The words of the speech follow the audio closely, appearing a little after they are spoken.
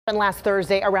Last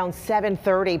Thursday around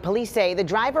 7:30, police say the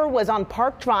driver was on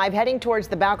Park Drive heading towards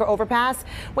the Bowker overpass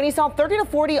when he saw 30 to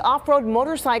 40 off-road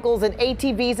motorcycles and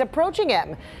ATVs approaching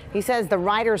him. He says the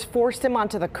riders forced him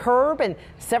onto the curb and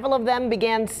several of them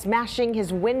began smashing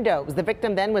his windows. The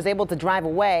victim then was able to drive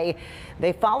away.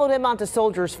 They followed him onto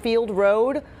Soldiers Field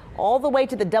Road all the way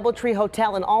to the Doubletree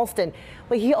Hotel in Alston.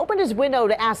 Well, he opened his window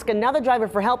to ask another driver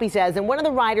for help, he says, and one of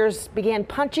the riders began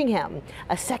punching him.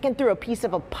 A second threw a piece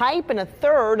of a pipe and a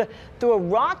third threw a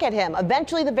rock at him.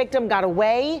 Eventually, the victim got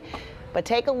away, but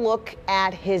take a look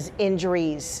at his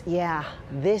injuries. Yeah,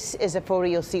 this is a photo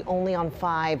you'll see only on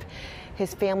 5.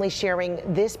 His family sharing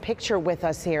this picture with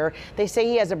us here. They say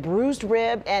he has a bruised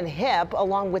rib and hip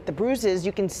along with the bruises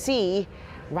you can see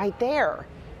right there.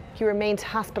 He remains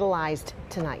hospitalized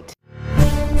tonight.